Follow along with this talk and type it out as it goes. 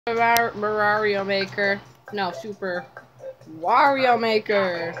Mario Maker. No, Super Wario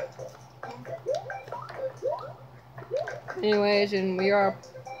Maker. Anyways, and we are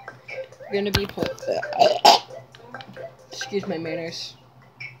gonna be excuse my manners.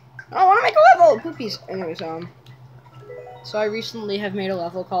 I want to make a level! Poopies. Anyways, so I recently have made a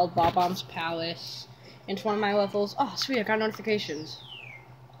level called Bob-0m's Palace. It's one of my levels. Oh, sweet, I got notifications.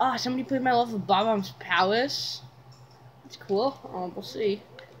 Oh, somebody played my level Bob-0m's Palace. That's cool. We'll see.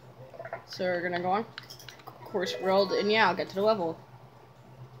 So we're gonna go on course world, and yeah, I'll get to the level.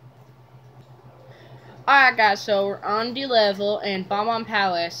 Alright guys, so we're on the level in Bob-0m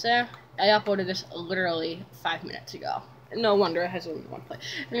Palace. I uploaded this literally 5 minutes ago. No wonder it has only one play.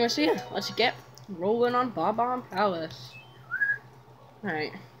 Anyway, so yeah, let's get rolling on Bob-0m Palace.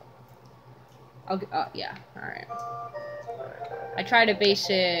 Alright. Yeah, alright. I try to base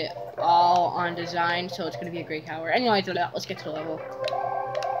it all on design, so it's gonna be a great tower. Anyway, let's get to the level.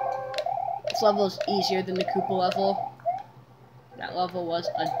 This level is easier than the Koopa level. That level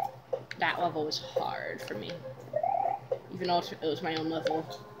was hard for me, even though it was my own level.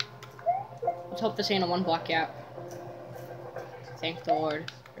 Let's hope this ain't a one block gap. Thank the Lord,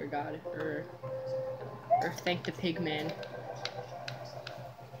 or God, or thank the pig man.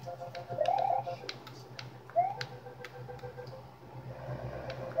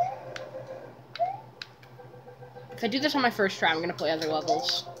 If I do this on my first try, I'm gonna play other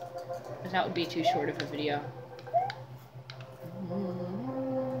levels, because that would be too short of a video.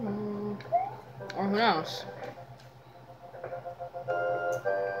 Or who knows?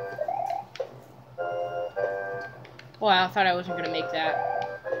 Well, I thought I wasn't gonna make that.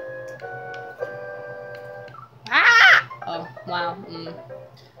 Ah! Oh, wow.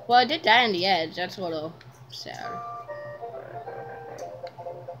 Well, I did die on the edge. That's a little sad.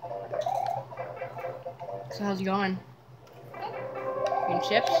 So how's it going? Eating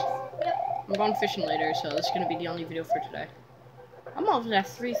chips? Yep. I'm going fishing later, so this is gonna be the only video for today. I'm almost at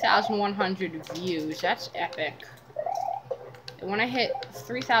 3,100 views. That's epic. And when I hit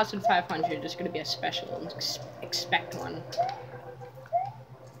 3,500, there's gonna be a special. Expect one.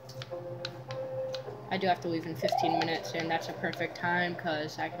 I do have to leave in 15 minutes, and that's a perfect time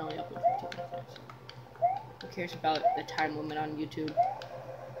because I can only upload 15 minutes. Who cares about the time limit on YouTube?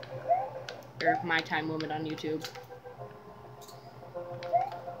 Or my time limit on YouTube?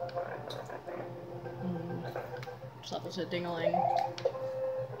 This level's a ding-a-ling.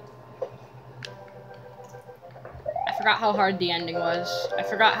 I forgot how hard the ending was. I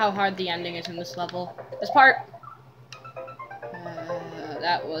forgot how hard the ending is in this level. This part!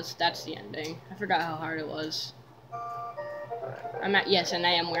 That's the ending. I forgot how hard it was. Yes, and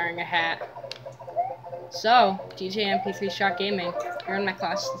I am wearing a hat. So, DJ MP3 Shot Gaming, you're in my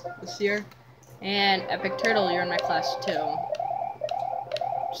class this year. And Epic Turtle, you're in my class too.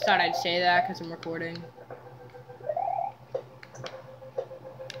 Just thought I'd say that because I'm recording.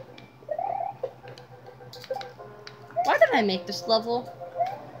 Why did I make this level?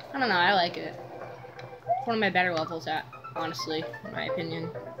 I don't know, I like it. It's one of my better levels, honestly, in my opinion.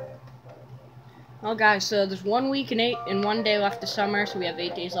 Well guys, so there's 1 week and 1 day left of summer, so we have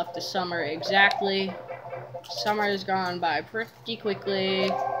 8 days left of summer exactly. Summer has gone by pretty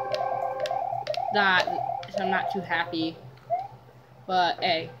quickly. So I'm not too happy. But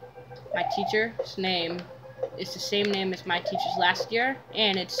hey, my teacher's name is the same name as my teacher's last year,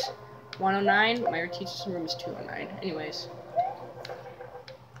 and it's 109. My teacher's room is 209. Anyways.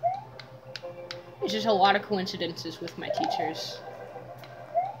 There's just a lot of coincidences with my teachers.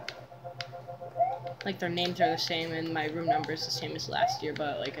 Like, their names are the same, and my room number is the same as last year,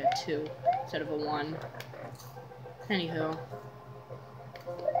 but like a 2 instead of a 1. Anywho.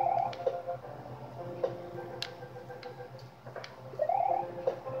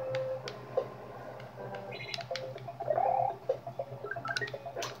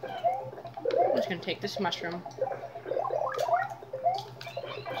 I'm just gonna take this mushroom.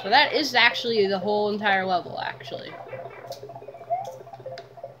 So that is actually the whole entire level, actually.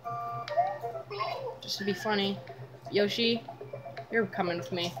 Just to be funny. Yoshi, you're coming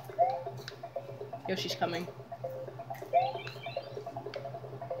with me. Yoshi's coming.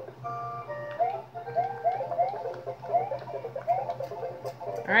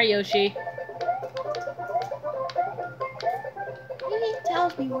 Alright, Yoshi. He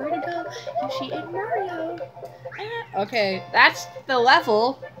tells me where to go. Yoshi and Mario. Okay, that's the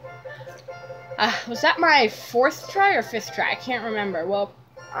level. Was that my 4th try or 5th try? I can't remember. Well,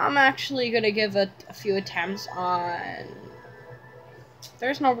 I'm actually gonna give a few attempts on...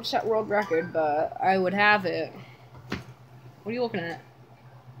 There's no set world record, but I would have it. What are you looking at?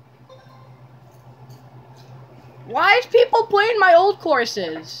 Why is people playing my old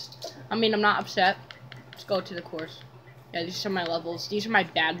courses? I mean, I'm not upset. Let's go to the course. Yeah, these are my levels. These are my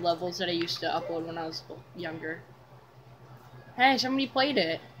bad levels that I used to upload when I was younger. Hey, somebody played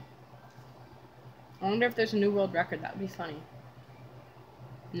it. I wonder if there's a new world record. That would be funny.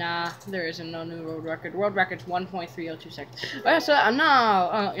 Nah, there isn't no new world record. World record's 1.302 seconds. Okay, so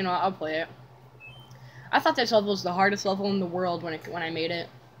no, you know, I'll play it. I thought this level was the hardest level in the world when I made it.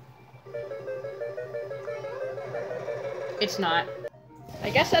 It's not. I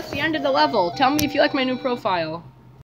guess that's the end of the level. Tell me if you like my new profile.